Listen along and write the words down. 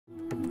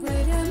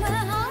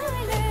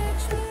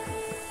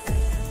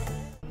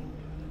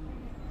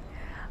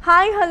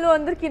Hi, hello,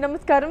 andarki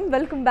namaskaram.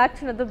 Welcome back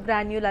to another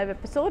brand new live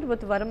episode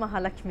with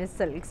Varamahalakshmi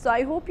Silks. So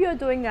I hope you are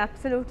doing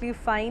absolutely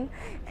fine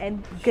and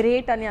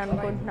great ani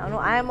anukuntunnanu.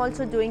 I am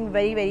also doing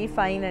very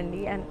fine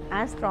andi, and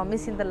as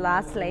promised in the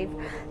last live,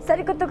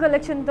 sarikotta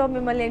collection tho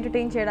mimmalni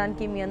entertain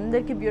cheyadaniki mee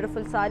andarki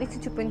beautiful sarees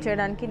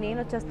chupinchadaniki nenu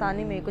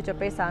vachestanu meeku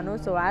cheppesanu.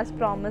 So as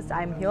promised,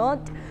 I am here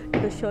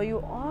to show you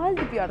all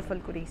the beautiful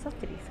goodies of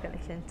today's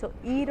collection. So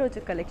ee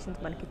roju collections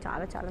manaki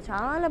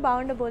చాలా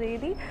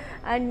బాగుండబోయేది,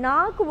 and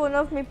నాకు one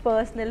of my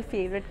personal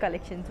favorite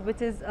collections,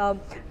 which is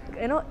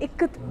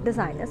Ikat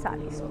designer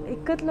sarees. So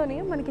Ikat lone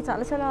manaki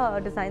చాలా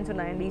designs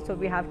ఉన్నాయండి. So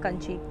we have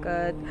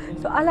Kancheepuram,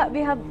 so ala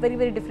we have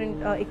very different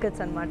Ikats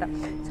anamata.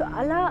 So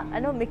ala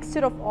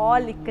mixture of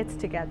all Ikats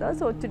together.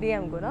 So today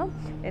I'm gonna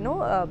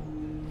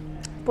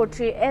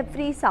portray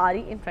every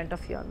saree in front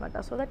of you anamata,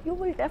 so that you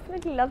will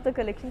definitely love the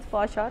collections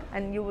for sure,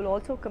 and you will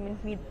also comment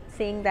me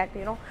saying that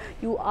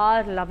you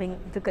are loving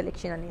the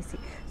collection anesi.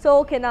 So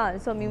okay na,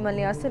 so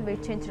mimmalni asalu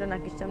wait cheyinchadam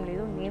naaku ishtam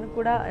ledu, nenu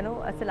kuda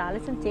asalu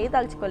ఆలస్యం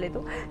చేయదలుచుకోలేదు.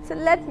 So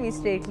let me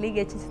straightly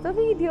get into the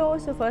video.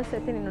 So first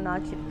అయితే నేను నా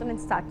చేతితో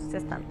నేను start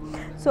చేస్తాను.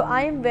 So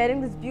I am wearing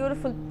this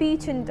beautiful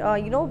peach and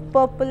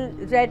purple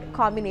red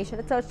combination.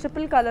 It's a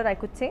triple color, I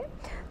could say.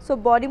 So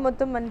body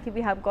మొత్తం మనకి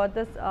we have got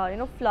this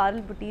floral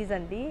booties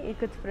అండి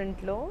Ikat print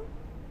లో.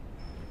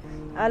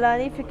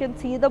 అలానే if you can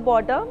see the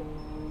border,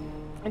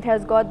 it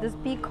has got this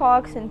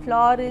peacocks and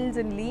florals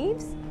and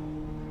leaves,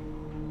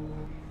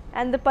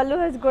 and the pallu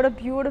has got a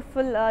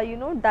beautiful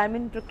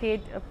diamond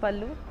brocade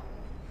pallu,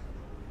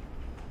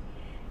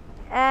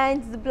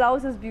 and the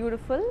blouse is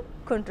beautiful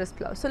contrast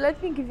blouse. So let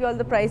me give you all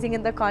the pricing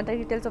and the contact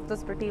details of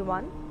this pretty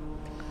one.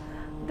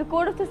 The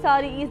code of the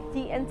saree is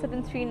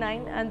GN739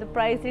 and the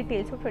price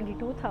retails for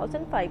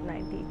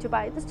 22,590. To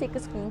buy this, take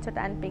a screenshot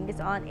and ping is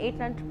on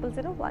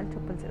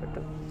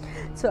 8900010002.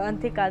 So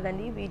ante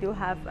kadandi, we do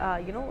have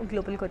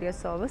global courier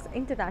service,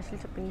 international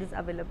shipping is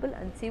available,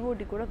 and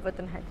COD kuda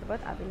within Hyderabad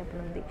available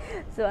undi.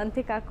 So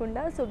ante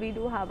kakunda, so we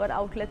do have our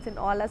outlets in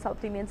all our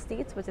South Indian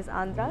states, which is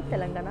Andhra,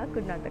 Telangana,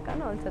 Karnataka,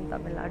 and also in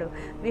Tamil Nadu.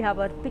 We have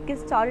our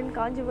biggest store in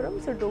Kancheepuram,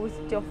 so do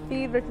visit your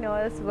favorite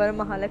nearest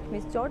Varamahalakshmi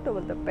store to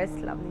all the best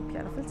lovely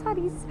beautiful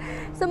sarees.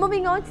 So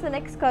moving on to the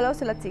next color,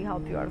 so let's see how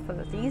beautiful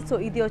this is. So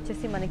idi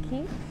vachesi manaki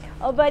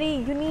a very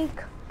unique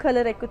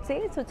color, I could say.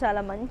 So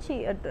chala manchi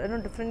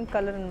different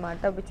color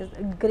anamata, which is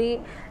grey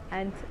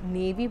and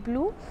navy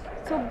blue.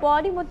 So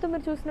body mottham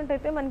meer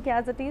chusinattaithe manaki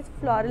as it is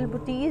floral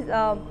booties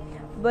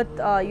with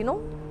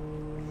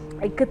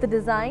Ikat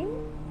design.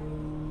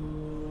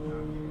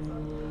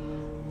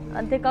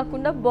 ante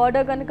kakunda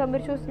border ganaka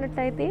meer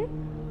chusinattaithe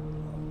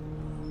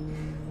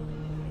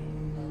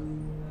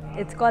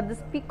it's got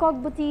this peacock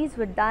booties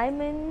with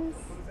diamonds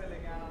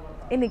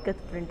in Ikat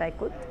print, I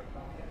could.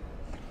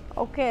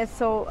 Okay,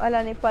 so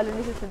alane pallu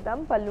ni chusidam.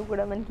 Pallu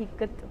kuda manaki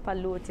Ikat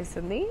pallu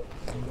vachestundi,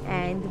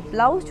 and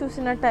blouse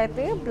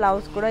chusinattaithe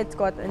blouse kuda it's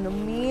got an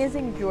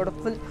amazing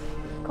beautiful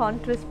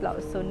contrast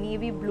blouse. So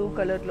navy blue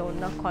color lo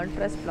unna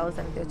contrast blouse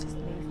ante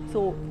vachestundi. So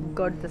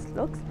good this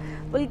looks.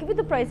 We'll give you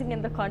the pricing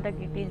and the contact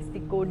details.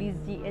 The code is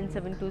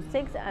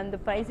GN726 and the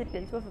price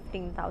retails for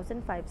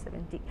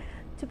 15,570.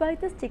 To buy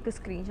this, take a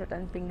screenshot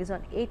and ping this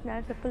on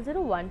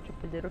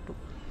 8900010002.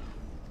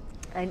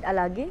 And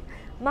alage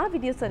మా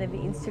videos అనేవి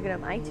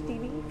Instagram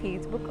IGTV,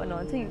 Facebook and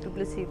also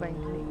యూట్యూబ్లో save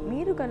అయింటుంది.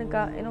 మీరు కనుక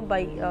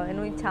by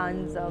ఈ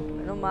chance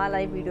మా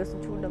live videos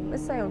చూడడం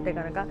miss అయి ఉంటే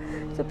కనుక,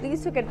 so please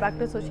to get back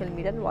to social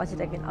media and watch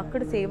it again.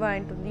 అక్కడ సేవ్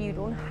అయి ఉంటుంది. You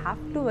don't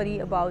have to worry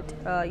about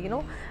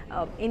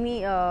any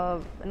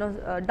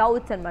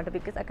doubts అనమాట,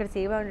 బికాస్ అక్కడ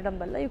సేవ్ అయి ఉండడం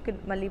వల్ల యూ కెన్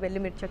మళ్ళీ వెళ్ళి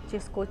మీరు చెక్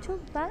చేసుకోవచ్చు.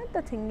 But the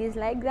thing is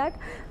like that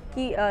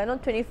కి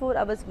 24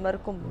 hours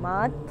వరకు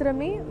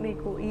మాత్రమే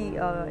మీకు ఈ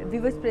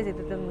వ్యూవర్స్ ప్రైస్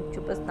ఏదైతే మీకు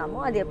చూపిస్తామో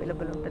అది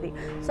అవైలబుల్ ఉంటుంది.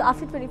 So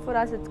after 24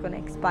 hours it's going to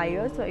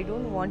expire, so I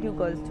don't want you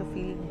girls to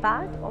feel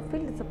bad or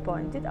feel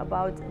disappointed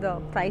about the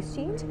price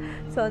change.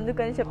 So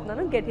andukani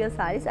cheptunanu, get your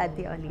sarees at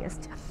the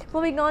earliest.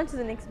 Moving on to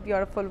the next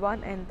beautiful one,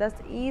 and this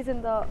is in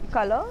the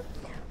color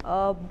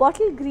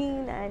bottle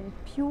green and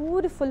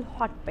beautiful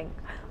hot pink.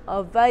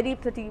 A very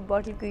pretty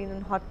bottle green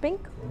and hot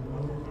pink.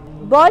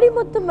 Body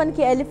mottham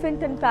manaki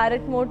elephant and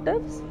parrot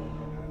motifs,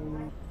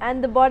 and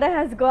the border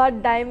has got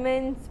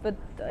diamonds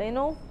with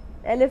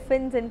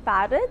elephants and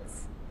parrots.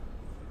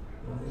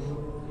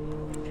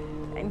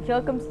 And here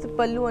comes the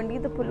pallu andi.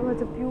 The pallu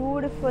has a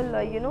beautiful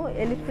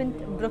elephant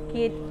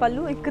brocade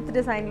pallu, Ikat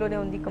design lone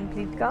undi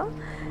complete ga,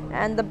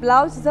 and the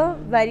blouse is a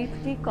very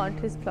pretty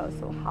contrast blouse.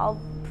 So how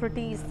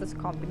pretty is this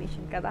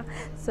combination kada.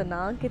 So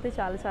naakaithe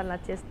చాలా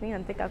నచ్చేస్తుంది.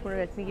 అంతే కాకుండా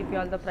let me give you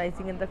all the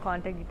pricing and the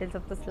contact details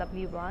of this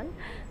lovely one.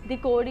 The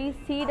code is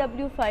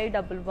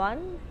CW511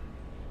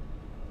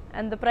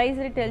 and the price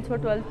retails for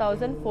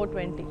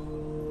 12,420.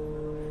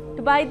 To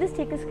To buy this,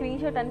 take a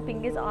screenshot and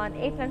ping us on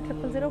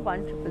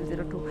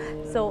 8900010002.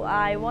 So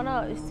I want to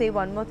say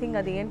one more thing,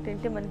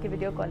 adentante manaki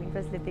video calling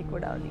facility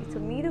kuda undi. So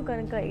meeru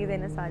ganaka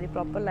edaina saree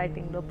proper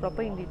lighting lo,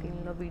 proper in detail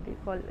lo video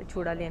call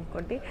chudali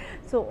anukonte,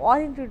 so all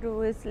you need to do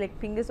is like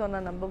ping us on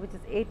our number, which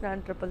is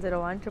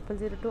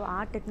 8900010002.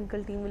 Our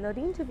technical team will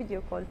arrange a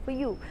video call for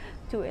you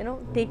to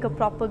take a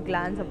proper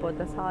glance about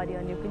the saree,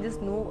 and you can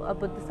just know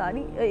about the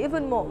saree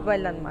even more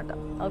well anamata.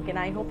 Okay,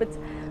 and I hope it's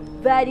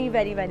very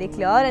very very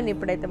clear. And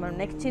ipudaithe manam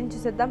next change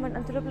cheddam, and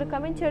antulopula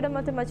comment cheyadam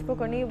matram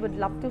marchipokoni. Would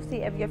love to see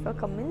every of your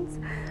comments.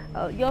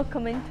 Your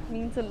comment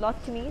means a lot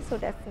to me, so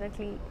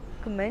definitely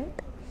comment.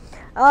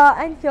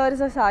 And here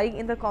is a saree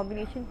in the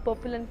combination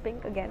purple and pink,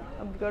 again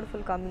a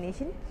beautiful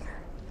combination.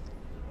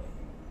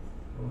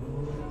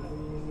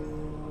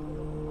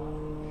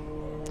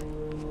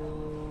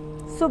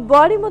 So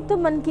body మొత్తం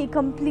మనకి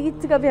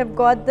కంప్లీట్గా we have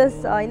got this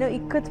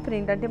ikat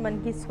print, అంటే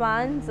మనకి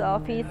swans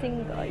facing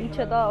each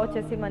other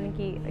వచ్చేసి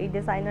మనకి ఈ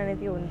design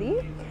అనేది ఉంది.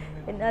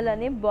 అండ్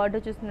అలానే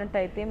బార్డర్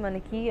చూసినట్టయితే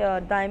మనకి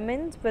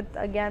డైమండ్స్ విత్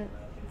అగైన్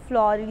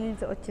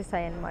ఫ్లారల్స్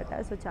వచ్చేసాయి అన్నమాట.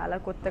 సో చాలా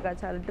కొత్తగా,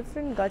 చాలా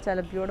డిఫరెంట్గా,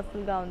 చాలా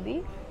బ్యూటిఫుల్గా ఉంది.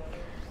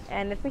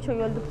 And let me show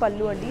you all the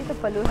పల్లు అండి. ద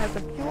పల్లు హ్యాస్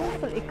అ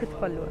బ్యూటిఫుల్ ఇక్కత్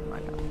పల్లు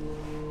అనమాట.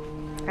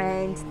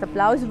 And the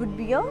blouse would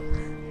be a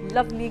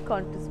lovely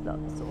contrast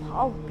blouse. So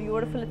how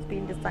beautiful it's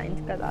been designed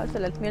kada. So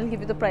let me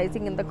give you the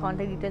pricing and the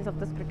contact details of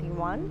this pretty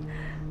one.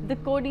 The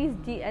code is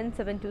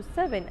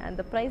GN727 and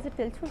the price it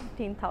tells for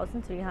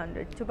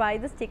 15,300. To buy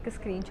this, take a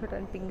screenshot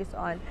and ping this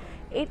on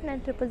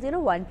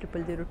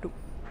 8900010002.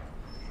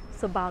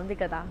 So బాగుంది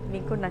కదా,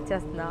 మీకు కూడా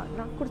నచ్చేస్తున్నా,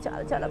 నాకు కూడా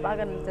చాలా చాలా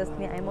బాగా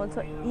నచ్చేస్తుంది. I'm also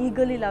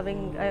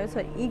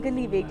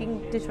ఈగలీ waiting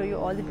to show you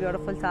all the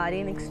beautiful sorry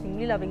and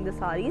extremely loving the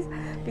saris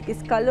because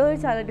colour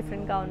చాలా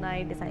డిఫరెంట్గా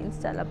ఉన్నాయి, డిజైన్స్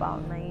చాలా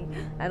బాగున్నాయి,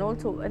 and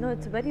also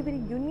it's very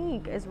very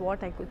unique is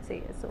what I could say.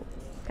 So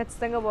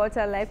ఖచ్చితంగా watch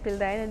or life till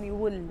then and you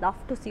will love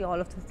to see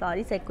all of the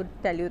saris. I could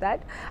tell you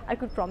that, I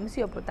could promise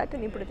you about that.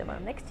 And ఇప్పుడైతే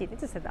మనం next ఇది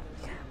చూసేద్దాం.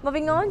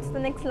 Moving on to the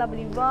next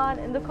lovely one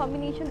in the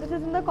combination. This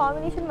is in the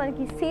combination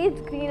మనకి Sage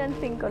green and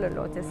pink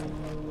కలర్లో వచ్చేసి.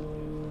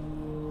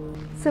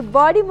 So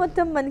body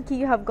మొత్తం మనకి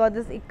you have got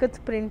this ikat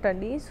print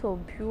అండి. సో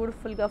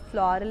బ్యూటిఫుల్గా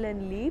floral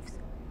and leaves,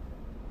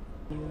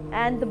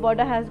 and the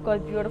border has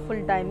got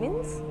beautiful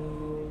diamonds.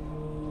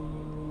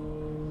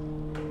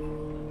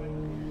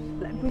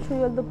 Let me show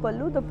you all the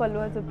pallu. The pallu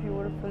has a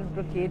beautiful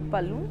brocade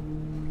pallu,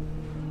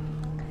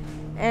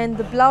 and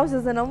the blouse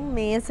is an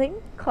amazing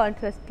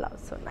contrast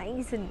blouse. So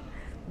nice and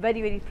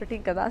very very pretty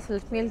kada. So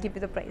let me give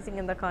you the pricing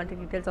and the contact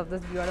details of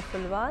this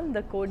beautiful one.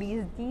 The code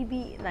is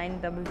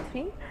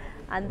DB933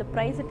 and the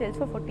price it is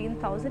for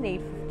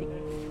 14,850.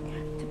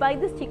 To buy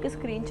this, take a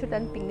screenshot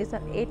and ping this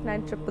on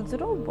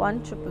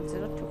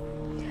 8900010002.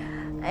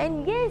 And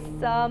yes,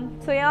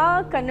 so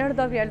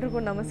ಕನ್ನಡದವ್ರು ಎಲ್ರಿಗೂ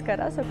ನಮಸ್ಕಾರ.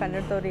 So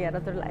ಕನ್ನಡದವ್ರು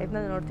ಯಾರಾದರೂ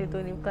ಲೈವ್ನಲ್ಲಿ ನೋಡ್ತಿದ್ದು,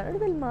 ನೀವು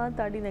ಕನ್ನಡದಲ್ಲಿ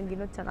ಮಾತಾಡಿ ನನಗೆ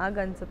ಇನ್ನೂ ಚೆನ್ನಾಗಿ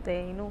ಅನಿಸುತ್ತೆ,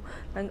 ಇನ್ನೂ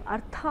ನಂಗೆ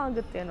ಅರ್ಥ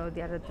ಆಗುತ್ತೆ ಅನ್ನೋದು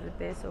ಯಾರಾದ್ರೂ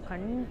ಇರುತ್ತೆ. ಸೊ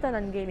ಖಂಡಿತ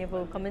ನನಗೆ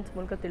ನೀವು ಕಮೆಂಟ್ಸ್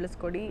ಮೂಲಕ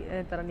ತಿಳಿಸ್ಕೊಡಿ, ಈ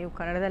ಥರ ನೀವು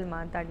ಕನ್ನಡದಲ್ಲಿ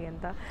ಮಾತಾಡಿ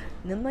ಅಂತ.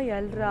 ನಿಮ್ಮ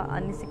ಎಲ್ಲರ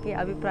ಅನಿಸಿಕೆ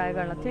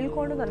ಅಭಿಪ್ರಾಯಗಳನ್ನ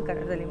ತಿಳ್ಕೊಂಡು ನಾನು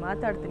ಕನ್ನಡದಲ್ಲಿ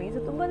ಮಾತಾಡ್ತೀನಿ. ಸೊ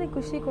ತುಂಬಾ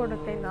ಖುಷಿ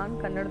ಕೊಡುತ್ತೆ ನಾನು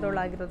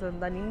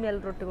ಕನ್ನಡದವಳಾಗಿರೋದ್ರಿಂದ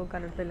ನಿಮ್ಮೆಲ್ಲರೊಟ್ಟಿಗೂ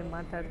ಕನ್ನಡದಲ್ಲಿ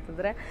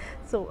ಮಾತಾಡ್ತಿದ್ರೆ.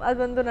 ಸೊ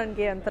ಅದೊಂದು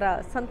ನನಗೆ ಒಂಥರ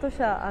ಸಂತೋಷ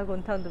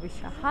ಆಗುವಂಥ ಒಂದು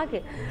ವಿಷಯ.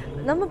 ಹಾಗೆ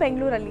ನಮ್ಮ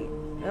ಬೆಂಗಳೂರಲ್ಲಿ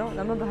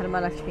ನಮ್ಮ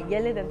ವರಮಹಾಲಕ್ಷ್ಮಿ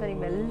ಎಲ್ಲಿದೆ ಅಂತ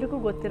ನಿಮ್ಮೆಲ್ಲರಿಗೂ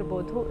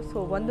ಗೊತ್ತಿರ್ಬೋದು. ಸೊ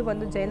ಒಂದು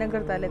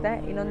ಜಯನಗರದಲ್ಲಿದೆ,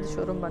 ಇನ್ನೊಂದು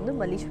ಶೋರೂಮ್ ಬಂದು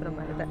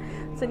ಮಲ್ಲೇಶ್ವರಮಲ್ಲಿದೆ.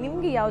 ಸೊ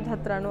ನಿಮಗೆ ಯಾವ್ದು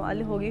ಹತ್ರನೋ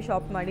ಅಲ್ಲಿ ಹೋಗಿ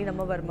ಶಾಪ್ ಮಾಡಿ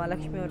ನಮ್ಮ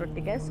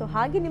ವರಮಹಾಲಕ್ಷ್ಮಿಯವರೊಟ್ಟಿಗೆ. ಸೊ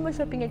ಹಾಗೆ ನಿಮ್ಮ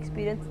ಶಾಪಿಂಗ್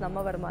ಎಕ್ಸ್ಪೀರಿಯನ್ಸ್ ನಮ್ಮ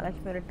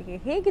ವರಮಹಾಲಕ್ಷ್ಮಿಯವರೊಟ್ಟಿಗೆ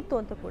ಹೇಗಿತ್ತು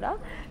ಅಂತ ಕೂಡ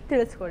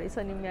ತಿಳಿಸ್ಕೊಡಿ. ಸೊ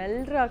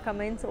ನಿಮ್ಮೆಲ್ಲರ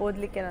ಕಮೆಂಟ್ಸ್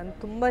ಓದಲಿಕ್ಕೆ ನಾನು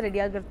ತುಂಬ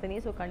ರೆಡಿಯಾಗಿರ್ತೀನಿ.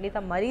 ಸೊ ಖಂಡಿತ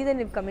ಮರೀದೆ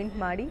ನೀವು ಕಮೆಂಟ್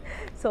ಮಾಡಿ.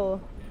 ಸೊ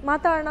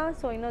ಮಾತಾಡೋಣ.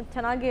 ಸೊ ಇನ್ನೂ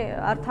ಚೆನ್ನಾಗಿ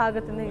ಅರ್ಥ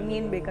ಆಗುತ್ತೆ ಅಂದರೆ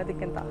ಇನ್ನೇನು ಬೇಕು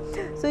ಅದಕ್ಕಿಂತ.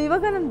 ಸೊ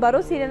ಇವಾಗ ನಾನು ಬರೋ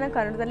ಸೀರೆನ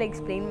ಕನ್ನಡದಲ್ಲೇ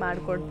ಎಕ್ಸ್ಪ್ಲೈನ್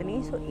ಮಾಡಿಕೊಡ್ತೀನಿ.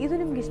 ಸೊ ಇದು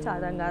ನಿಮ್ಗೆ ಇಷ್ಟ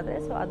ಆದಂಗಾದರೆ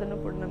ಸೊ ಅದನ್ನು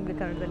ಕೂಡ ನಮಗೆ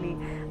ಕನ್ನಡದಲ್ಲಿ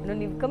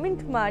ನೀವು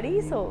ಕಮೆಂಟ್ ಮಾಡಿ.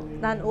 ಸೊ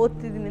ನಾನು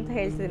ಓದ್ತಿದ್ದೀನಿ ಅಂತ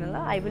ಹೇಳ್ತಿದ್ದೀನಲ್ಲ,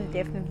 I will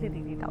definitely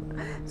read it out.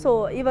 So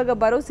ಇವಾಗ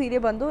ಬರೋ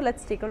ಸೀರೆ ಬಂದು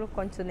let's take a look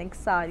on to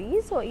next sorry.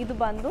 So ಇದು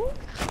ಬಂದು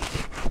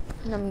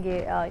ನಮಗೆ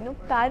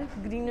parrot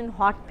green and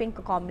hot pink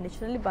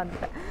ಕಾಂಬಿನೇಷನಲ್ಲಿ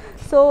ಬಂದಿದೆ.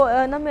 ಸೊ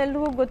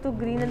ನಮ್ಮೆಲ್ರಿಗೂ ಗೊತ್ತು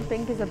green and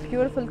pink is a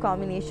beautiful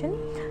combination.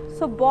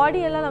 So body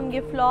ಎಲ್ಲ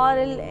ನಮಗೆ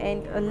ಫ್ಲಾರಲ್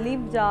ಆ್ಯಂಡ್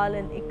ಲೀವ್ ಜಾಲ್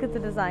ಆ್ಯಂಡ್ ಇಕ್ಕತ್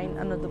ಡಿಸೈನ್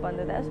ಅನ್ನೋದು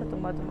ಬಂದಿದೆ. ಸೊ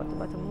ತುಂಬ ತುಂಬ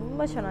ತುಂಬ ತುಂಬ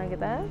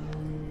ಚೆನ್ನಾಗಿದೆ.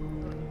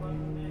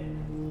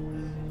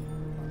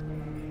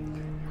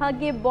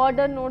 ಹಾಗೆ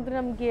ಬಾರ್ಡರ್ ನೋಡಿದ್ರೆ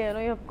ನಮಗೆ you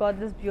have got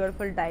this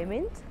beautiful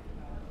diamonds.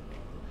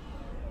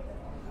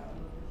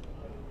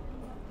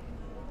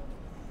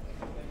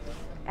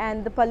 And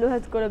the pallu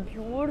has got a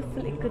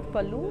beautiful ikat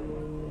pallu,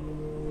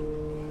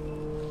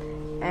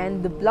 and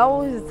the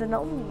blouse is an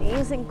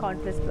amazing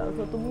contrast blouse.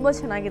 So tumba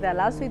chennagide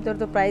alla. So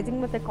idrದ್ದು pricing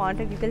ಮತ್ತೆ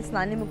contact details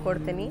ನಾನು ನಿಮಗೆ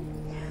ಕೊಡ್ತೀನಿ.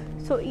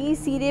 So ಈ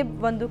ಸೀರೆ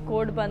ಒಂದು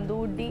code ಬಂದು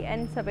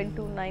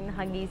DN729.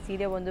 ಹಾಗೆ ಈ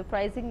ಸೀರೆ ಒಂದು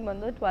ಪ್ರೈಸಿಂಗ್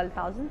ಬಂದು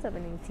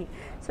 12,780.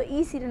 ಸೊ ಈ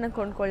ಸೀರೆನ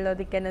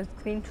ಕೊಂಡ್ಕೊಳ್ಳೋದಕ್ಕೆ ನನ್ನ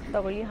ಸ್ಕ್ರೀನ್ಶಾಟ್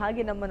ತಗೊಳ್ಳಿ.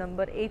 ಹಾಗೆ ನಮ್ಮ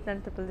ನಂಬರ್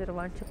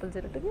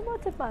 8900010002ಗೆ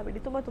ವಾಟ್ಸಪ್ ಮಾಡಿಬಿಡಿ.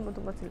 ತುಂಬ ತುಂಬ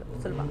ತುಂಬ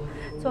ಸುಲಭ.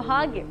 ಸೊ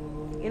ಹಾಗೆ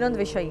ಇನ್ನೊಂದು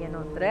ವಿಷಯ ಏನು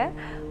ಅಂದರೆ,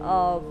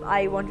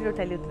 I wanted to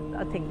tell you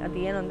thing ಅದು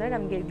ಏನಂದರೆ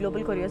ನಮಗೆ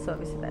ಗ್ಲೋಬಲ್ ಕೊರಿಯರ್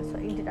ಸರ್ವಿಸ್ ಇದೆ. ಸೊ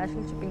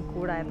ಇಂಟರ್ನ್ಯಾಷನಲ್ ಶಿಪ್ಪಿಂಗ್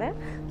ಕೂಡ ಇದೆ.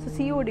 ಸೊ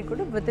COD ಕೂಡ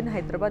ವಿತಿನ್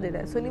ಹೈದ್ರಾಬಾದ್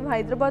ಇದೆ. ಸೊ ನೀವು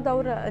ಹೈದ್ರಾಬಾದ್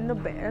ಅವರು ಇನ್ನು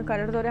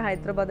ಕನ್ನಡದವರೇ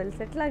ಹೈದ್ರಾಬಾದಲ್ಲಿ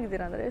ಸೆಟ್ಲ್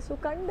ಆಗಿದ್ದೀರಾ ಅಂದರೆ ಸೊ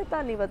ಖಂಡಿತ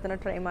ನೀವು ಅದನ್ನು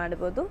ಟ್ರೈ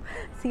ಮಾಡ್ಬೋದು.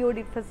 COD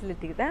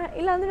ಫೆಸಿಲಿಟಿ ಇದೆ.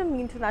 ಇಲ್ಲಾಂದರೆ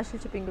ನಮ್ಗೆ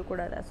ಇಂಟರ್ನ್ಯಾಷನಲ್ ಶಿಪ್ಪಿಂಗು ಕೂಡ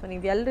ಇದೆ. ಸೊ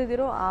ನೀವು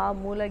ಎಲ್ಲರಿದ್ದೀರೋ ಆ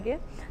ಮೂಲೆಗೆ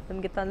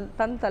ನಮಗೆ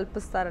ತಂದು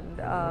ತಲುಪಿಸ್ತಾರೆ,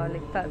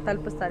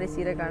 ತಲುಪಿಸ್ತಾರೆ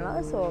ಸೀರೆಗಳನ್ನ.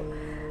 ಸೊ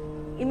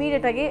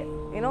ಇಮಿಡಿಯೇಟಾಗಿ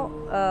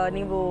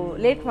ನೀವು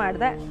లేట్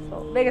ಮಾಡಿದೆ సో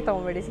ಬೇಗ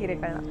ತೊಗೊಂಬೇಡಿ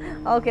సీరేకల్న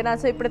ఓకేనా.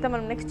 సో ఇప్పుడైతే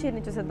మనం నెక్స్ట్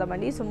చీరని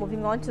చూసేద్దామండి. So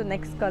moving on to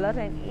next colour.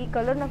 And ఈ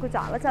కలర్ నాకు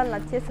చాలా చాలా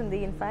నచ్చేసింది.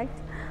 ఇన్ఫ్యాక్ట్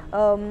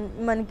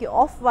మనకి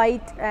ఆఫ్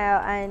వైట్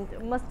అండ్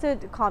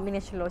మస్టర్డ్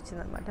కాంబినేషన్లో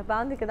వచ్చిందనమాట.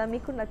 బాగుంది కదా,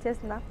 మీకు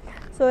నచ్చేసిందా?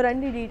 సో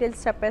రండి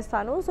డీటెయిల్స్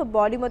చెప్పేస్తాను. సో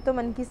బాడీ మొత్తం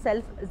మనకి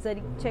సెల్ఫ్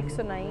జరీ చెక్స్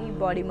ఉన్నాయి.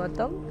 బాడీ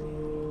మొత్తం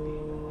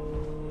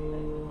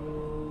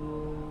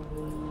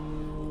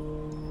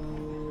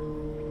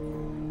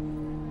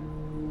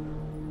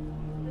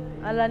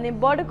అలానే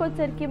బార్డర్కి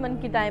వచ్చేసరికి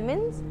మనకి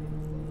diamonds,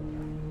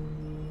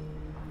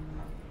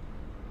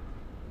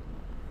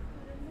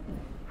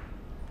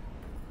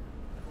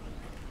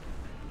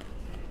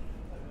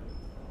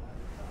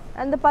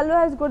 and the pallu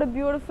has got a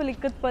beautiful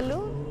ikat pallu,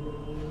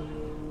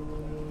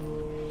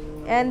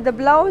 and the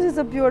blouse is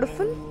a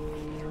beautiful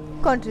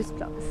contrast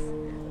blouse.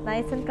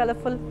 Nice and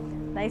colorful,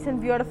 nice and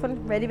beautiful,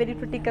 very very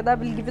pretty kada.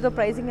 We'll give you the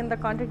pricing and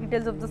the contact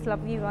details of this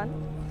lovely one.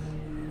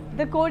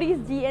 The code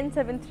is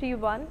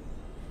GN731.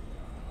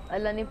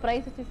 అలానే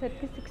price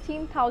వచ్చేసరికి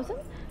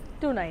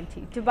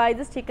 16,290. To buy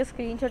this take a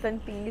screen shot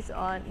and ping is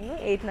on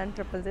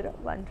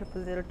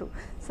 8900010002.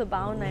 So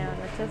బాగున్నాయా,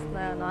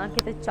 నచ్చేస్తున్నాయా?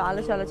 నాకైతే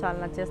చాలా చాలా చాలా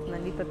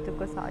నచ్చేస్తుందండి. ప్రతి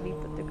ఒక్క sorry,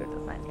 ప్రతి ఒక్క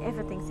design,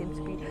 everything seems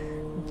to be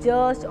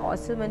just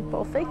awesome and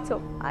perfect. So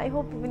I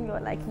hope even you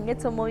are liking it.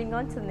 So moving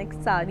on to the next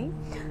saree.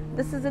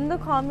 This is in the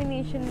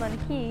combination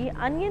manki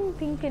onion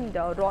pink and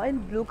royal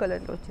blue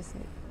color lo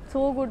vachesindi.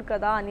 So good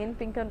కదా, onion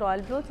pink and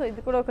royal blue. So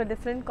ఇది కూడా ఒక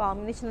different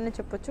combination అనే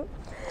చెప్పొచ్చు.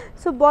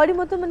 So body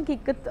మొత్తం మనకి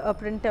ఇక్కత్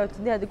ప్రింటే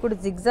వచ్చింది, అది కూడా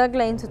జిగ్జాగ్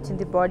లైన్స్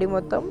వచ్చింది బాడీ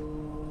మొత్తం.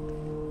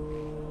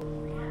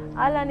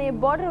 అలానే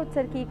బార్డర్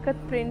వచ్చేసరికి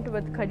ikat print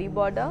with khadi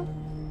border.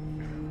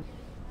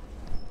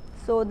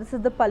 So this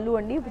is the పల్లు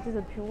అండి, which is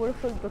a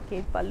beautiful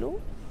brocade పల్లు.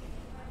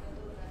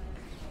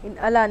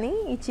 అలానే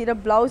ఈ చీర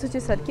బ్లౌజ్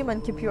వచ్చేసరికి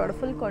మనకి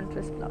beautiful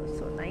contrast blouse.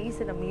 So nice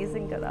and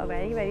amazing కదా,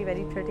 very very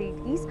very pretty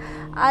it is.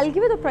 I'll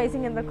give you the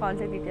pricing and the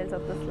contact details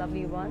of this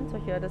lovely one. So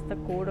here is the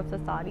code of the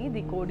saree.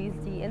 The code is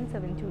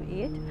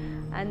GN728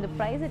 and the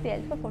price it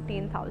is for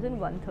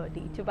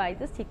 14,130. To buy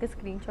this, take a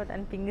screenshot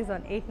and ping is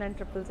on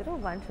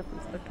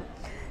 8900010002.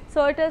 So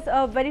it is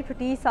a very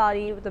pretty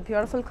saree with a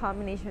beautiful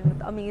combination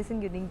with amazing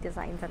unique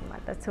designs and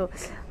matter. So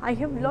I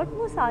have a lot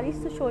more sarees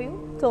to show you.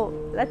 So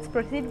let's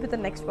proceed with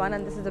the next one,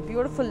 and this is a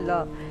beautiful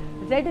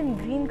red and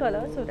green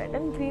colour. So red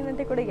and green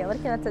అంటే కూడా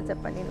ఎవరికి నచ్చదు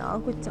చెప్పండి,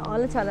 నాకు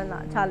చాలా చాలా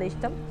చాలా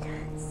ఇష్టం.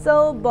 సో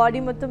బాడీ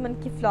మొత్తం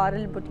మనకి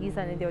ఫ్లారల్ బుటీస్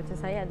అనేది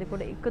వచ్చేసాయి, అది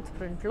కూడా ఇక్కత్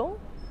ప్రింట్లో.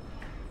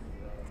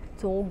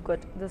 So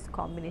good this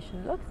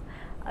combination looks.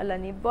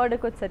 అలానే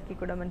బార్డర్కి వచ్చేసరికి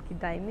కూడా మనకి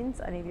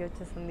డైమండ్స్ అనేవి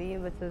వచ్చేసింది,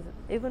 which is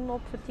even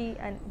more pretty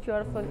and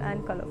beautiful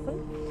and colourful.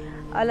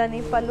 అలానే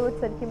పళ్ళు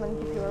వచ్చేసరికి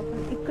మనకి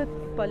బ్యూటిఫుల్ ఇక్కత్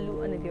పళ్ళు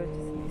అనేది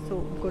వచ్చేసింది. So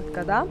good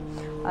kada.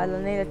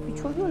 Alane let me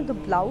show you the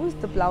blouse.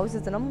 The blouse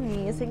is an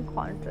amazing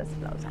contrast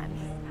blouse. I'm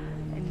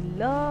in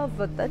love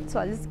with it. So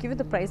I'll just give you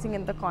the pricing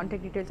and the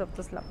contact details of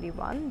this lovely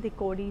one. The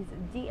code is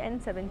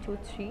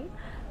GN723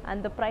 and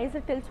the price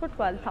it tells for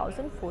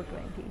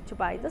 12,420. To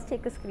buy this,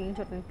 take a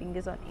screenshot and ping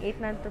is on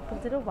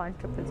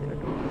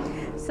 8900010002.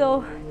 So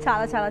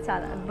చాలా చాలా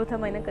చాలా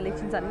అద్భుతమైన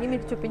collections అన్నీ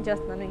మీకు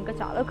చూపించేస్తున్నాను. ఇంకా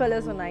చాలా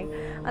colours ఉన్నాయి.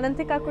 And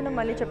అంతేకాకుండా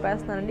మళ్ళీ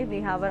చెప్పేస్తున్నానండి, we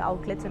have our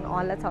outlets in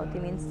all the south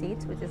Indian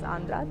states, which is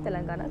Andhra,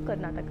 Telangana,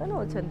 Karnataka, and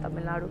also in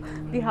Tamil Nadu.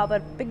 We have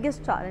our biggest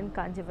store in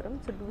Kancheepuram.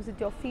 So do visit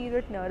your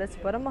favorite nearest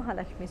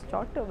Varamahalakshmi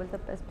store to visit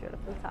the best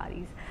beautiful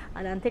sarees.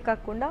 And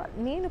అంతేకాకుండా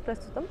నేను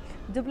ప్రస్తుతం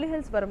Jubilee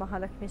hills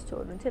Varamahalakshmi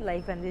store నుంచి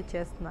live అనేది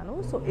చేస్తున్నాను.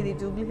 So ఇది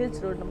Jubilee hills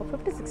road number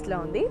 56లో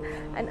ఉంది.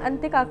 And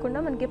అంతేకాకుండా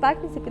మనకి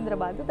ప్యాక్ని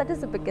Secunderabad, that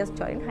is the biggest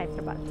store in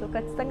Hyderabad. So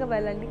ఖచ్చితంగా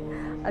వెళ్ళండి,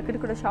 అక్కడ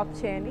కూడా షాప్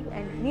చేయండి.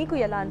 అండ్ మీకు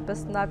ఎలా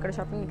అనిపిస్తుందో అక్కడ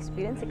షాపింగ్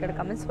ఎక్స్పీరియన్స్ ఇక్కడ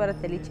కమెంట్స్ ద్వారా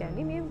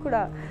తెలియచేయండి, మేము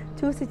కూడా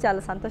చూసి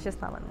చాలా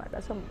సంతోషిస్తాం అనమాట.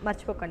 సో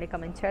మర్చిపోకండి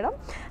కమెంట్ చేయడం.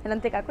 అండ్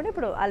అంతేకాకుండా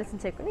ఇప్పుడు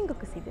ఆలస్యం చేయకుండా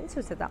ఇంకొక సీరియల్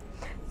చూసేద్దాం.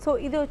 సో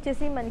ఇది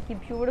వచ్చేసి మనకి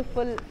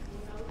బ్యూటిఫుల్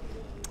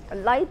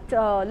లైట్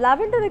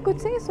లావెండర్ ఎక్కువ.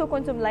 సో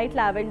కొంచెం లైట్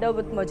లావెండర్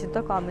విత్ మజితో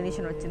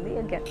కాంబినేషన్ వచ్చింది.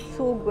 Again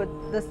so good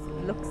this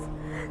looks.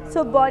 So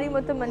body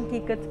మొత్తం మనకి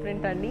ఇక్కత్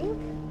ప్రింట్ అండి.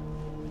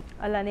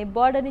 అలానే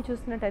బార్డర్ని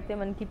చూసినట్టయితే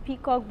మనకి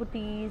peacock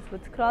buttis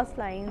with cross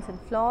lines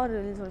and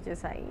florals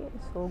వచ్చేసాయి.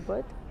 So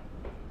good.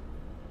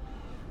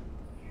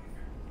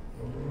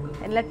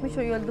 And let me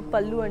show you all the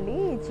పళ్ళు అండి.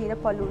 ఈ చీర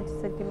పళ్ళు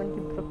వచ్చేసరికి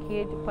మనకి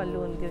బ్రొకేట్ పళ్ళు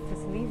ఉంది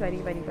వచ్చేసింది, very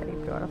very very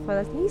beautiful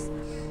at least.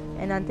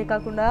 And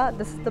అంతేకాకుండా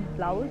this is the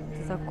blouse,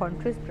 this is a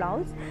contrast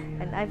blouse.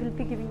 And I will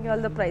be giving you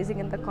all the pricing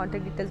and the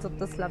contact details of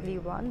this lovely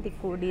one. The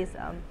code is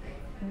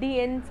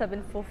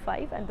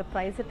DN745 and the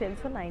price it tells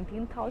for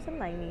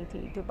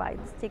 19,980. To buy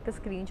this, take a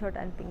screenshot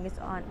and ping us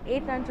on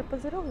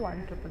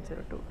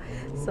 8900010002.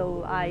 So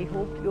I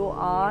hope you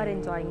are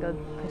enjoying a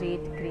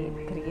great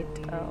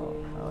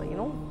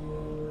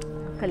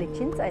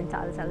collections and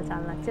చాలా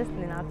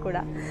నచ్చేస్తుంది నాకు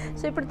కూడా.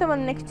 So ఇప్పుడైతే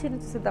మనం next చీర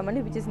చూద్దామండి,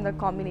 which is in the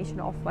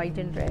combination off white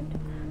and red.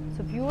 So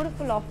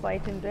beautiful off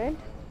white and red.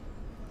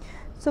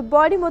 So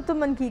body మొత్తం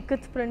మనకి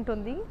ikat print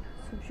ఉంది.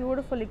 So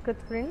beautiful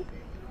ikat print.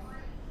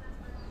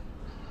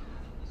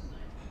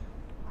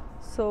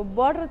 So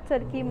border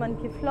వచ్చరికి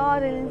మనకి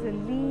florals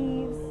and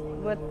leaves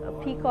with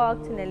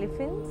peacocks and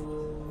elephants.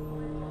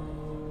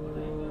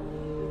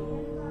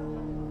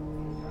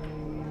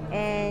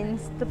 And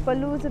the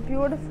pallu is a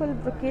beautiful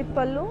brocade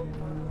pallu,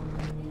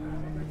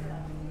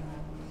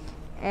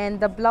 and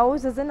the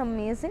blouse is an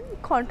amazing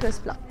contrast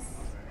blouse.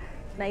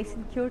 Nice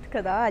and cute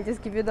kada. I'll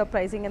just give you the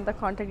pricing and the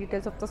contact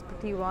details of this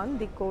pretty one.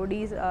 The code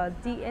is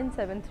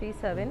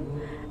GN737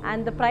 and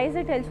the price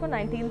it tells for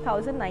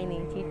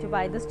 19,980. To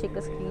buy this, take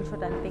a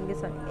screenshot and ping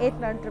this on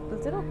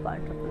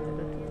 8900010002.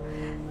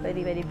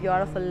 Very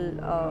beautiful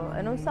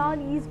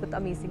sarees with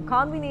amazing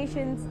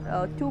combinations.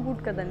 Too good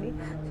kadandi.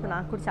 So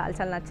naaku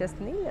chaala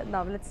nachesthundi.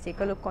 Now let's take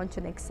a look on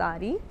the next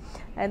saree,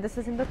 and this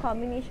is in the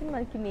combination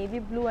manaki navy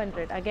blue and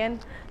red. Again,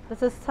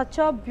 this is such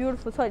a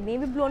beautiful,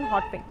 navy blue and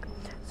hot pink.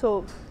 So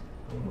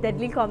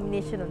deadly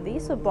combination undi.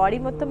 So body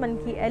mottham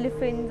manaki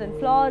elephants and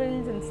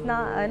florals and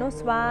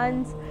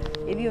swans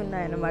ivi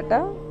unnai anamata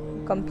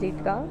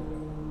complete ga.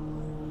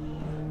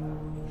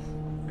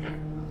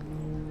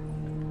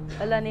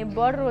 అలానే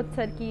border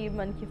వచ్చరికి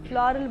మనకి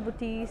floral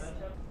బుటీస్.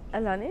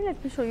 అలానే let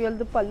me show you all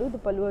the పల్లు. The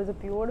పల్లు is a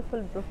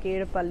beautiful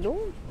brocade పల్లు,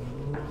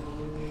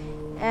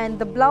 and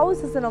the blouse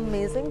is an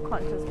amazing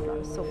contrast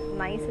blouse. So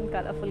nice and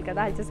colorful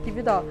kada. I'll just give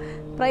you the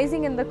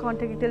pricing and the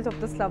contact details of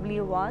this lovely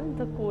one.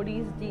 The code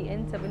is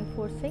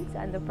GN746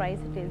 and the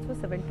price retails for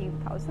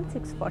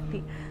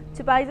 17,640.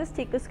 To buy, just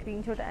take a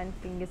screenshot and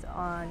ping is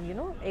on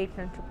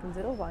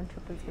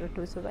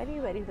 8900010002. So very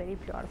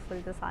beautiful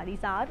the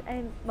sarees are.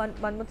 And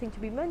one more thing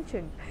to be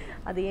mentioned,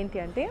 adi enti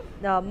ante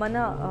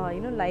mana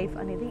live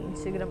anedi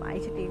Instagram,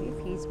 IGTV,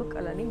 Facebook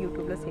alani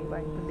YouTube lo save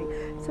ayi.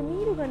 So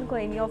meeru ganuko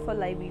any of our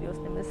live videos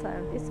ni miss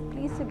is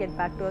please to get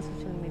back to our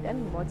social media and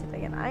watch it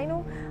again. I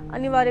know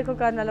అనివార్యక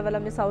కారణాల వల్ల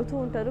miss అవుతూ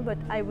ఉంటారు,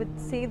 but I would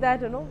say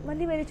that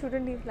మళ్ళీ వేరే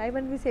చూడండి live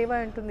అని save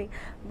అయి ఉంటుంది.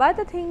 But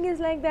the thing is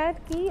like that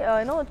కి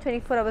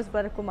 24 hours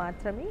వరకు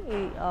మాత్రమే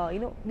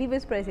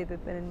రివర్స్ ప్రైస్ అయితే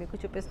నేను మీకు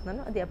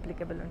చూపిస్తున్నాను, అది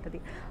అప్లికబుల్ ఉంటుంది.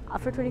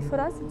 After 24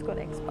 hours it's going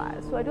to expire.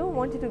 So I don't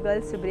want you to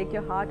girls to break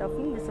your heart or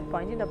feel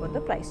disappointed about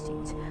the price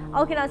change.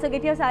 Okay, now so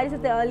get your sarees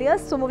at the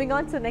earliest. So moving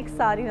on to the next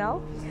saree now.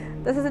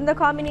 This is in the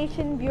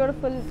combination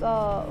beautiful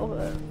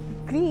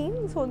green.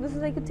 So this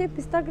is, I could say,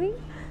 pista green.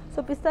 So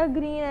pista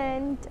green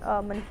and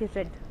manaki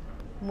red,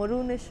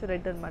 maroonish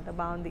red anamata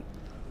baagundi.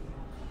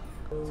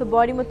 So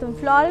body mottham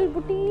floral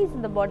booties,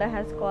 and the border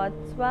has got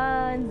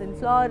swans and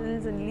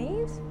florals and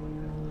leaves,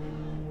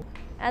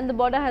 and the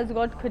border has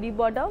got khadi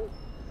border,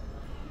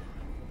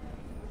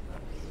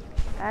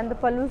 and the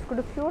pallu is got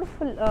a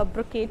beautiful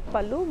brocade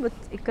pallu with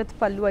ikat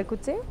pallu, I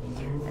could say,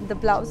 and the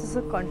blouse is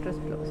a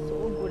contrast blouse. So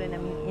good and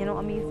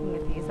amazing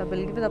it is. I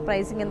will give you the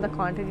pricing and the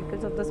contact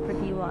details of this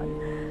pretty one.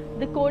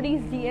 The code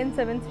is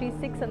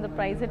GN736 and the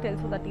price it tells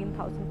for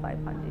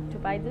 13,500. To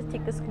buy this,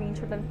 take a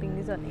screenshot and ping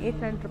this on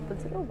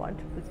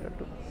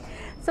 8900010002.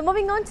 So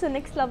moving on to the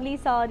next lovely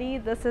saree.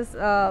 This is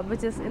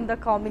which is in the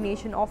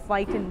combination of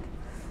white and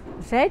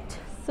red.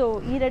 So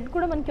ee red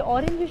kuda manaki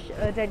orange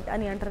red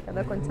ani antaru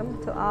kada koncham.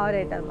 So aa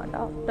red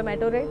anamata,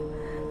 tomato red.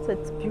 So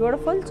it's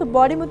beautiful. So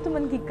body mottham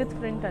manaki ikat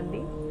print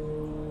andi.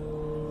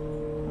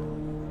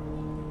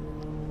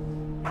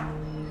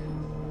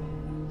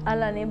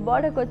 Alane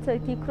border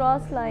వచ్చరికి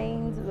cross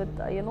lines with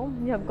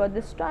you have got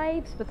the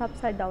stripes with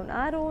upside down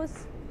arrows.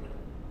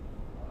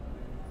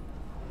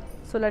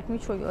 So let me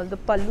show you all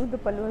the pallu.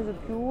 The pallu has a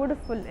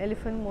beautiful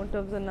elephant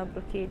motifs and a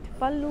brocade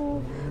pallu,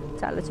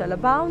 chala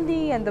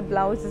boundi, and the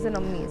blouse is an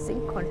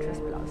amazing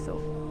contrast blouse. So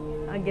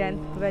again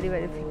very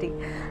pretty.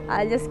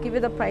 I'll just give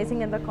you the pricing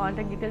and the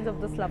contact details of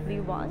this lovely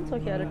one. So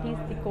here it is.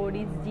 The code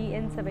is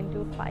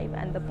GN725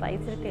 and the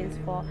price retails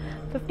for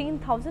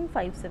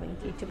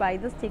 15,570. To buy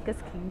this, take a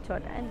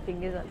screenshot and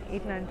ping is on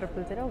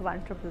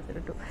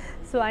 8900010002.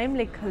 So I am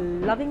like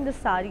loving this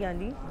saree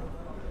andi.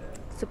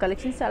 So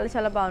collections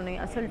చాలా బాగున్నాయి,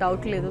 అసలు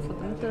doubt లేదు. So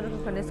తొందరగా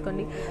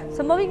కొనేసుకోండి. So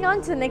moving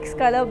on to next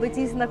colour which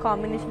is in the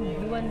combination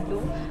blue and blue,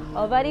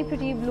 very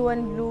pretty blue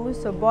and blue.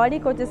 So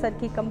బాడీకి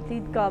వచ్చేసరికి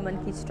కంప్లీట్గా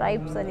మనకి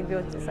stripes అనేవి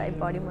వచ్చేసాయి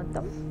బాడీ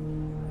మొత్తం,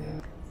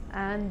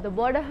 and the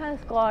border has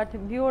got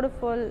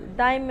beautiful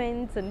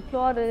diamonds and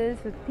florals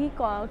with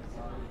peacocks,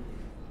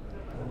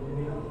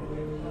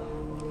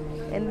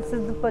 and this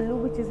is the pallu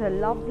which is a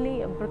lovely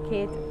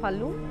brocade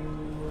pallu,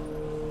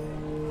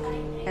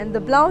 and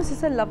the blouse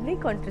is a lovely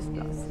contrast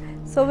blouse.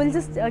 So we'll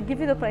just give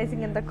you the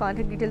pricing and the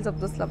contact details of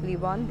this lovely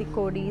one. The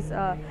code is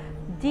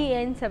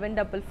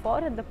GN744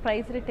 and the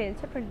price retails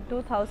for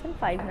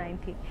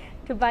 22,590.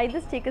 To buy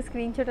this, take a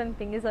screenshot and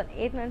ping is on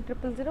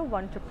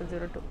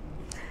 8900010002.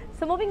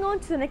 So moving on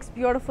to the next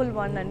beautiful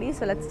one andi.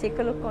 So let's take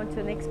a look on to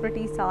the next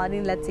pretty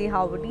saree. Let's see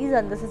how it is,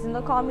 and this is in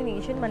the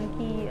combination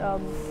manki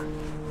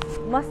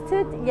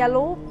mustard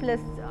yellow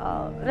plus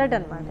red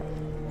anamata.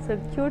 So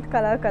cute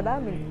color kada,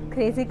 I mean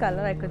crazy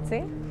color I could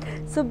say.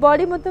 So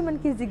body మొత్తం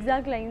మనకి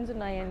zigzag lines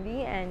ఉన్నాయండి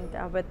and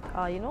with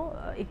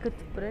ikat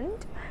print,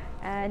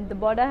 and the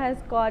border has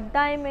got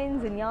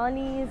diamonds and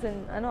yanis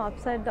and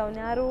upside down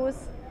arrows.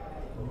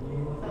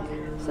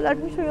 So let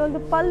me show you all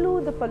the pallu.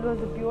 The pallu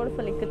has a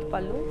beautiful ikat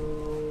pallu,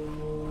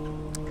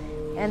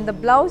 and the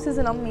blouse is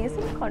an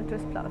amazing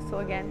contrast blouse. So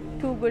again,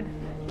 too good,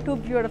 too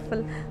beautiful.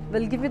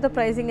 We'll give you the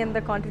pricing and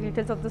the contact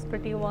details of this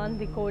pretty one.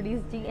 The code is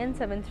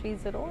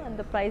GN730 and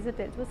the price it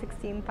tells was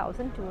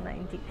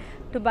 16,290.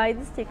 To buy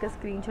this, take a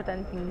screenshot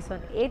and ping this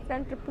on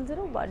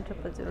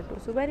 8900010002.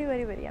 So very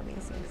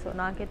amazing. So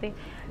naakaithe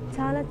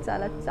chala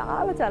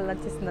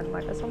nachesindi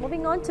anamata. So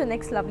moving on to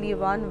next lovely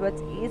one,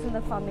 which is in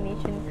the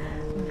combination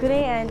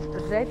grey and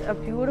red, a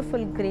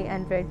beautiful grey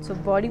and red. So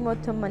body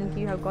mottham manki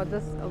you have got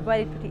this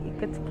very pretty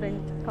ikat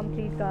print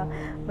complete ga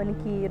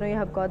manki, you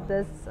have got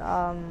this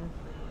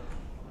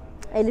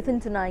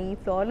elephants ఉన్నాయి,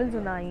 florals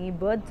ఉన్నాయి,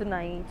 birds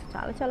ఉన్నాయి,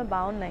 చాలా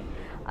బాగున్నాయి.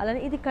 అలానే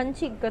ఇది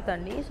కంచి ఇక్కత్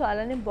అండి. So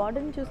అలానే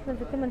బార్డర్ని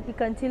చూసినట్లయితే మనకి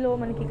కంచిలో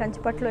మనకి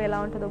కంచిపట్లో ఎలా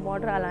ఉంటుందో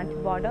బార్డర్, అలాంటి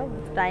border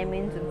with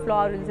diamonds and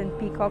florals and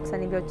peacocks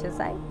అనేవి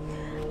వచ్చేసాయి.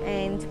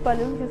 అండ్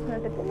పళ్ళుని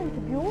చూసినట్టయితే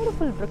మనకి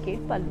బ్యూటిఫుల్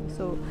బ్రొకేట్ పళ్ళు.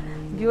 సో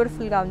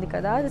బ్యూటిఫుల్గా ఉంది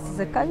కదా. This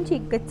is a Kanchi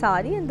ikat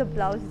sorry and the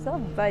blouse is a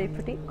very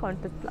pretty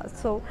contrast blouse.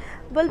 So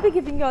we'll be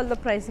giving you all the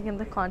pricing and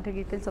the contact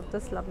details of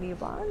this lovely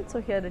one. So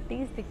here it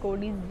is. The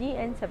code is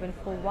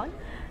GN741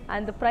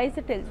 and the price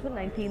it tells for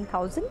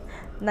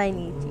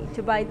 19,980.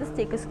 To buy this,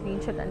 take a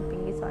screenshot and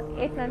ping this on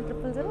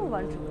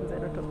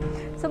 8900010002.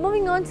 So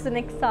moving on to the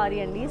next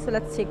saree and so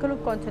let's take a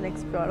look on to the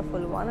next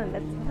beautiful one and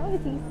let's see how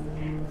it is.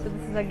 So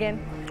this is again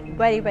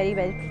very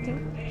pretty.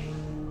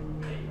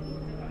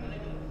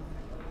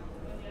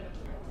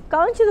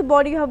 Coming to the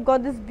body, you have got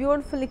this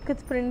beautiful ikat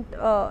print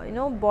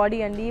body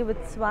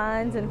with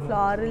swans and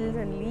florals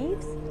and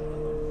leaves.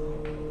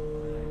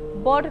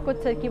 Border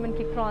kochesariki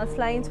manki cross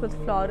lines with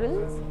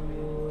florals,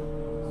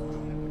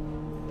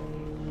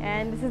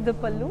 and this is the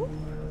pallu,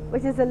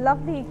 which is a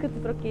lovely ikat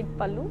brocade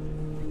pallu,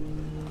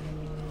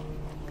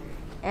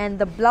 and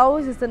the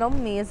blouse is an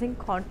amazing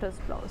contrast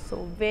blouse. So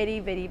very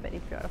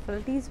beautiful.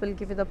 These will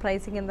give you the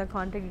pricing and the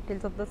contact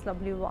details of this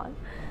lovely one.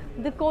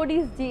 The code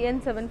is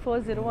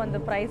GN740 and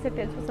the price it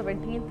tells for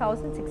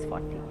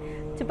 17,640.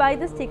 To buy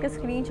this, take a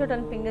screenshot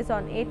and ping us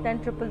on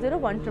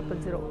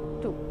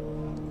 8900010002.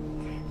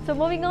 So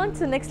moving on to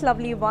the next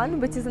lovely one,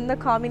 which is in the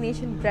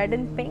combination red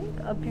and pink,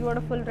 a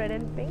beautiful red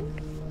and pink.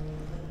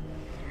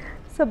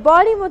 So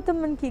body మొత్తం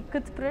మనకి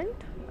ikat print,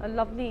 a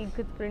lovely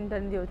ikat print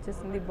అనేది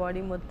వచ్చేసింది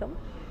body మొత్తం.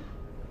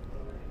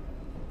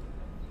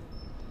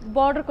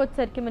 Border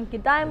వచ్చేసరికి మనకి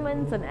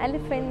diamonds and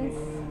elephants,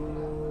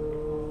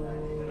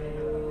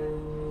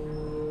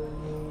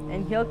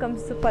 and here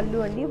comes the pallu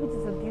andi, which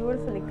is a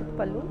beautiful ikat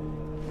pallu,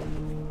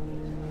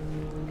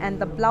 and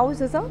the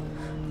blouse is a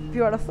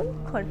beautiful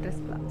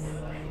contrast blouse.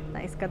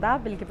 Nice kada.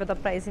 We'll give you the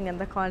pricing and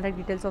the contact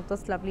details of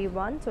this lovely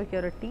one. So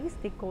here it is.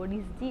 The code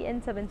is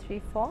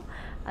GN734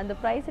 and the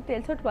price it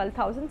tells for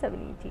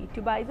 12,780. To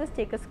buy this,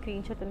 take a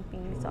screenshot and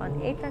ping this on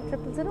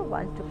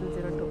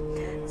 8900010002.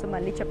 So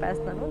malli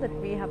cheppestunanu that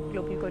we have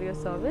global courier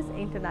service,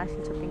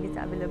 international shipping is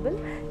available,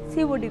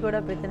 COD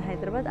kuda within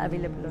Hyderabad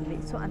available only.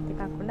 So ante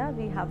kakunda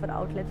we have our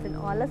outlets in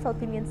all the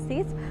South Indian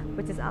states,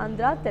 which is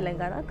Andhra,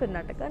 Telangana,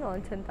 Karnataka and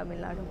also in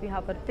Tamil Nadu. We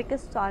have our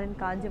biggest store in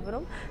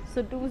Kancheepuram. So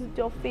do visit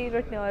your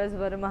favorite nearest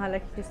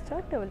Varamahalakshmi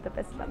store to with the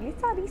best lovely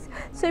sarees.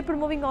 So we're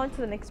moving on to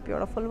the next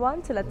beautiful one.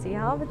 So let's see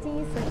how it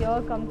is. So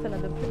here comes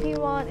another pretty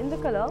one in the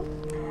color.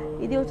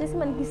 ఇది వచ్చేసి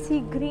మనకి sea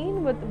green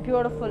with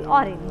beautiful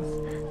orange.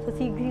 So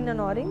sea green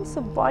and orange. So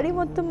body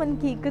మొత్తం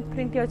మనకి ikat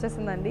print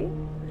వచ్చేసిందండి.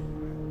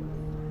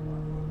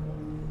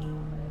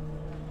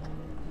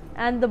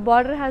 And the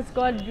border has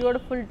got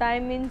beautiful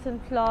diamonds and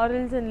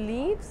florals and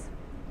leaves.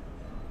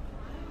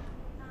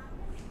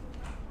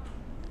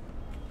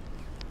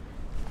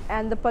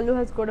 And the pallu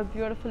has got a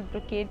beautiful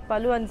brocade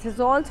pallu, and this is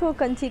also a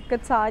kanchi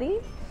ikat saree,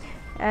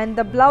 and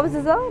the blouse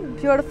is a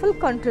beautiful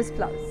contrast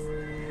blouse.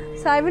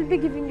 So I will be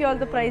giving you all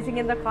the pricing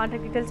and the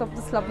contact details of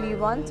this lovely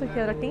one. So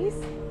here it is.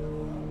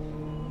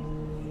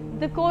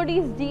 The code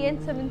is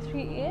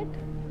GN738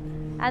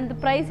 and the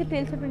price it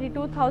tells for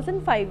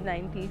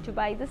 22,590. To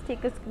buy this,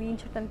 take a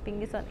screenshot and ping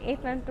us on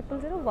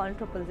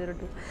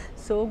 8900010002.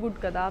 So good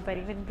kada,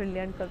 very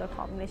brilliant kada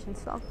combinations.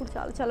 నాకు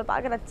కూడా చాలా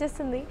బాగా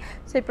నచ్చేస్తుంది.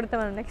 So ఇప్పుడైతే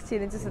మనం next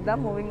చూసేద్దాం.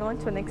 Moving on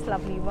to next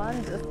lovely one.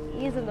 This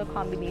is in the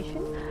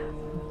combination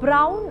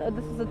brown.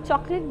 This is a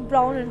chocolate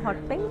brown and hot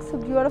pink. So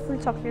beautiful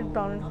chocolate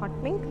brown and hot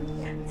pink.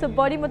 So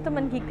body మొత్తం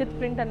మనకి ikat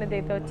print అనేది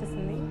అయితే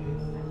వచ్చేసింది.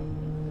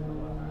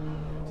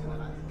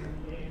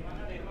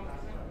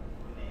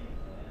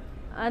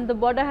 And the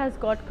border has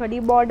got khadi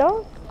border,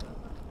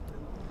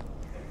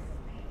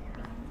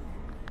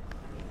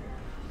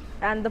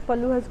 and the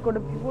pallu has got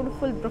a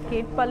beautiful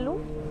brocade pallu,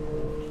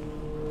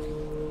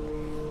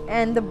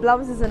 and the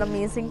blouse is an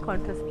amazing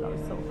contrast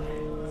blouse.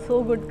 So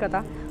good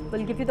kada.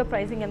 We'll give you the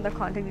pricing and the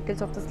contact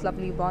details of this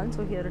lovely one.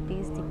 So here it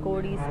is. The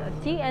code is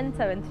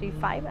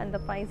GN735 and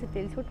the price it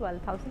tells for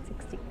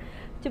 12,060.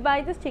 To buy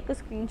this, take a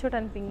screenshot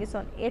and ping this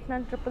on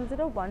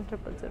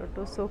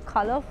 8900010002. So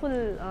colorful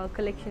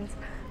collections,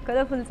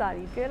 colorful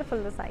saree, beautiful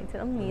designs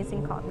and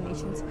amazing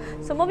combinations.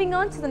 So moving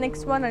on to the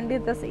next one, and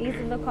this is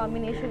in the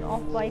combination of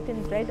white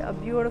and red, a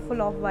beautiful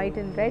of white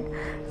and red.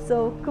 So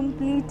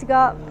complete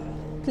ga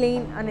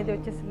plain అనేది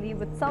వచ్చేసింది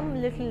with some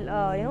little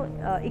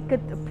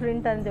ikat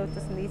print అనేది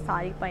వచ్చేసింది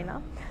saree పైన.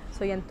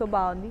 So ఎంతో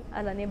బాగుంది.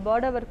 అలానే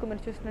border వరకు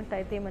మీరు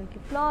చూసినట్టయితే మనకి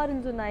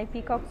ఫ్లారల్స్ ఉన్నాయి,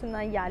 పీకాక్స్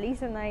ఉన్నాయి,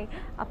 యాలీస్ ఉన్నాయి,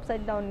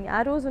 అప్సైడ్ డౌన్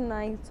యారోస్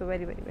ఉన్నాయి. So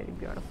very very very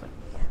beautiful.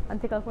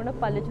 అంతేకాకుండా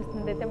పళ్ళు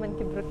చూసినట్టయితే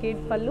మనకి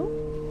బ్రొకేట్ పళ్ళు,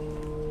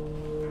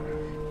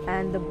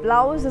 and the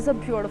blouse is a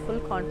beautiful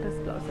contrast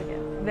blouse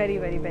again, very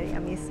very very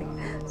amazing.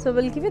 So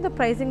we'll give you the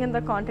pricing and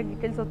the contact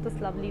details of this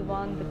lovely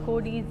one. The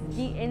code is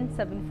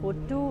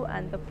GN742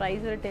 and the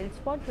price retails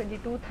for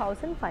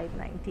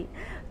 22,590.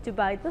 To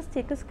buy this,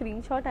 take a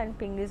screenshot and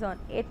ping this on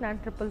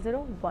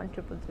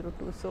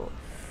 8900010002. So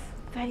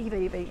very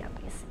very very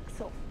amazing.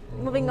 So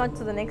moving on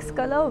to the next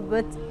color,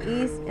 which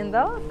is in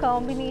the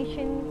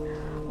combination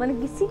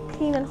మనకి sea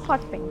green and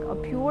hot pink, a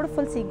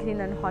beautiful sea green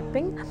and hot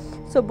pink.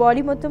 So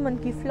body మొత్తం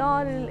మనకి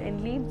floral and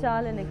leaf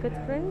jal and ikat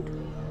print,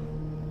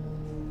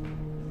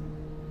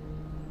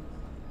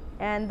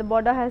 and the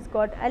border has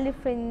got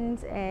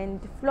elephants and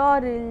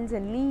florals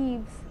and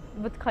leaves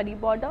with khadi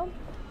border,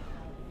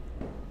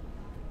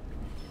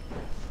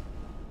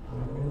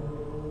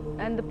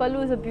 and the pallu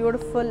is a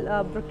beautiful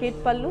brocade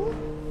pallu,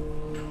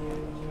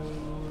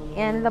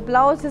 and the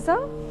blouse is a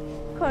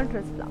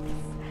contrast blouse.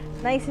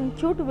 Nice and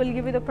cute. We'll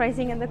give you the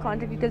pricing and the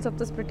contact details of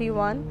this pretty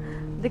one.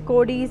 The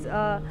code is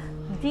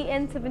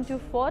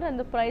DN724 and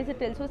the price it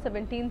tells you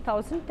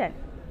 17,010.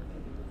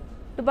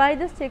 To buy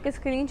this, take a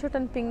screenshot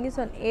and ping this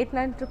on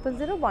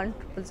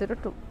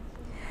 8900010002.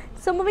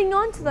 So moving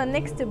on to the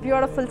next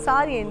beautiful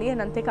saree andi,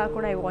 and ante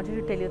kaakunda I wanted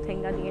to tell you thing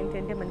adi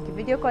entante manaki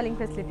video calling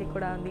facility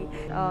kuda undi.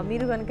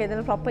 Meeru ganaka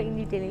edaina proper in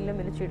detailing lo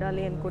meeru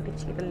chudali anukunte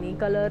cheetalni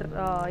color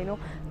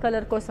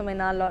color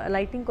kosamaina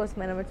lighting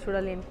kosamaina meeru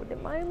chudali anukunte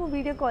మేము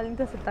video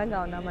కాలింగ్తో సిద్ధంగా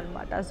ఉన్నాం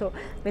అనమాట. So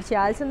మీరు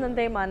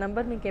చేయాల్సిందంటే మా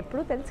number మీకు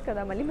ఎప్పుడూ తెలుసు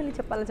కదా, మళ్ళీ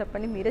చెప్పాలో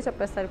చెప్పండి, మీరే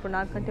చెప్పేస్తారు ఇప్పుడు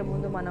నాకంటే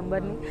ముందు మా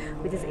నంబర్ని,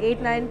 which is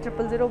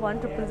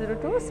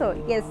 8900010002. So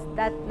yes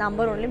that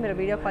number only మీరు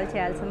వీడియో కాల్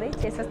చేయాల్సిందే.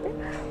 చేసేస్తే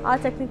ఆ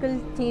technical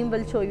team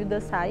will show you the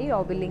saree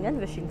you're willing and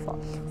wishing for.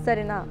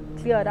 సరేనా,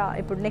 క్లియరా?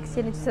 ఇప్పుడు నెక్స్ట్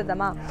చేంజ్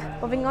చూసేద్దామా.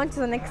 Moving on to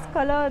the next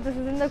colour, this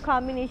is in the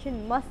combination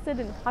mustard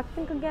and hot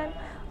pink again,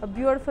 a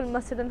beautiful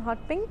mustard and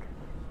hot pink.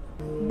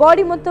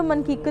 Body మొత్తం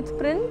మనకి ikat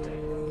print,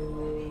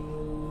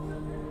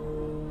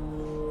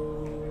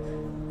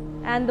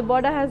 and the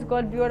border has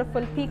got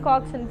beautiful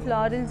peacocks and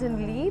florals and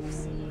leaves.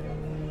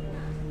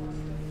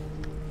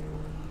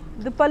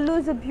 The pallu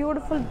is a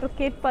beautiful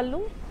brocade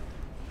pallu,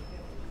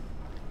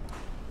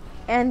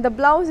 and the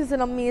blouse is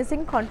an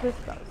amazing contrast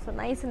blouse. So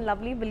nice and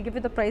lovely. We'll give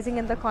you the pricing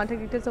and the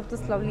contact details of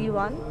this lovely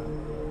one.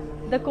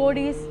 The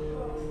code is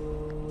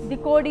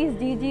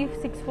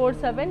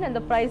DG647 and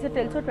the price it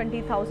tells you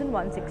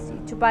 20,160.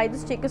 To buy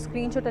this, take a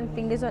screenshot and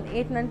ping this on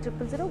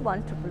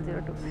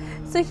 8900010002.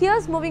 So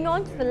here's moving on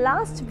to the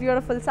last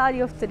beautiful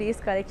saree of today's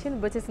collection,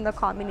 which is in the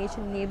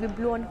combination navy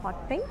blue and hot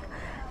pink.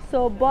 So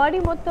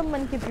body మొత్తం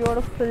మనకి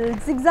beautiful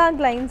zigzag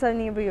lines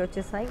అనేవి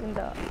వచ్చేసాయి in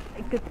the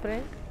ikat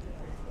print,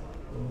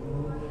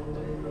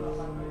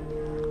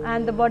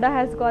 and the border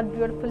has got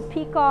beautiful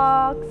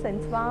peacocks and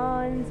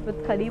swans with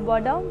khadi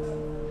border,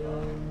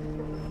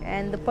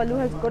 and the pallu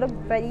has got a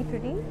very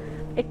pretty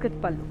ikat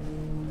pallu,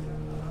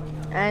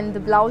 and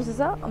the blouse is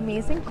a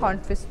amazing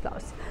contrast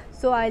blouse.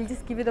 So I'll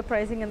just give you the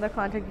pricing and the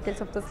contact details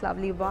of this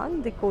lovely one.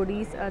 The code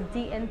is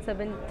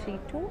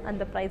DN732 and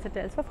the price it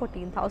tells for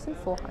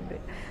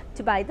 14,400.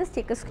 To buy this,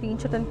 take a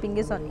screenshot and ping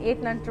us on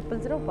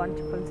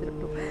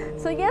 8900010002.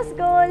 So yes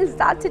girls,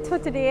 that's it for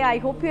today. I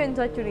hope you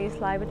enjoyed today's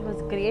live. It was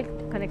great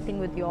connecting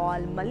with you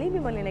all. Malli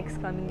next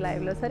coming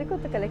live lo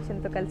sarikotta collection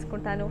tho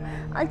kalusukuntanu.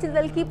 Until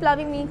then, keep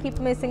loving me, keep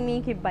missing me,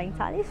 keep buying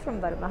sarees from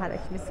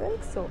Varamahalakshmi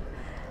Silks. So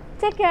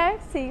take care,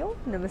 see you,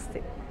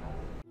 namaste.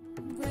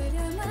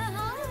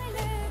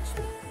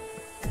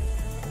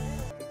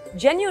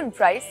 Genuine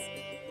price,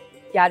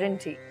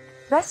 guarantee.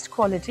 Best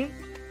quality,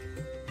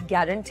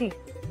 guarantee.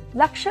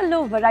 Lakshallo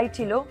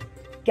variety lo,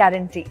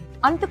 guarantee.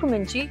 Antaku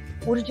minchi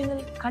original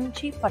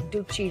Kanchi Pattu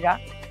Chira,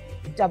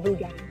 double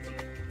guarantee.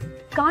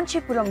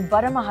 Kancheepuram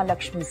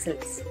Varamahalakshmi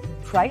Silks.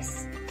 Price,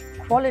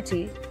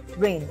 quality,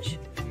 range,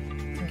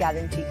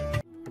 guarantee.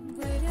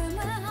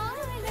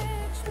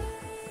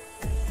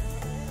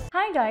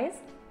 Hi guys,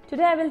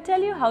 today I will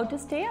tell you how to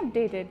stay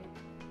updated.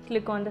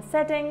 Click on the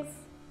settings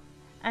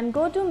and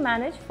go to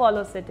manage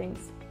follow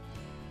settings.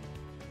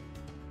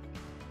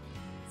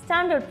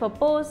 Standard for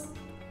posts,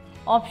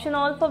 option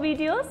all for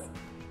videos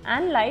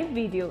and live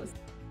videos.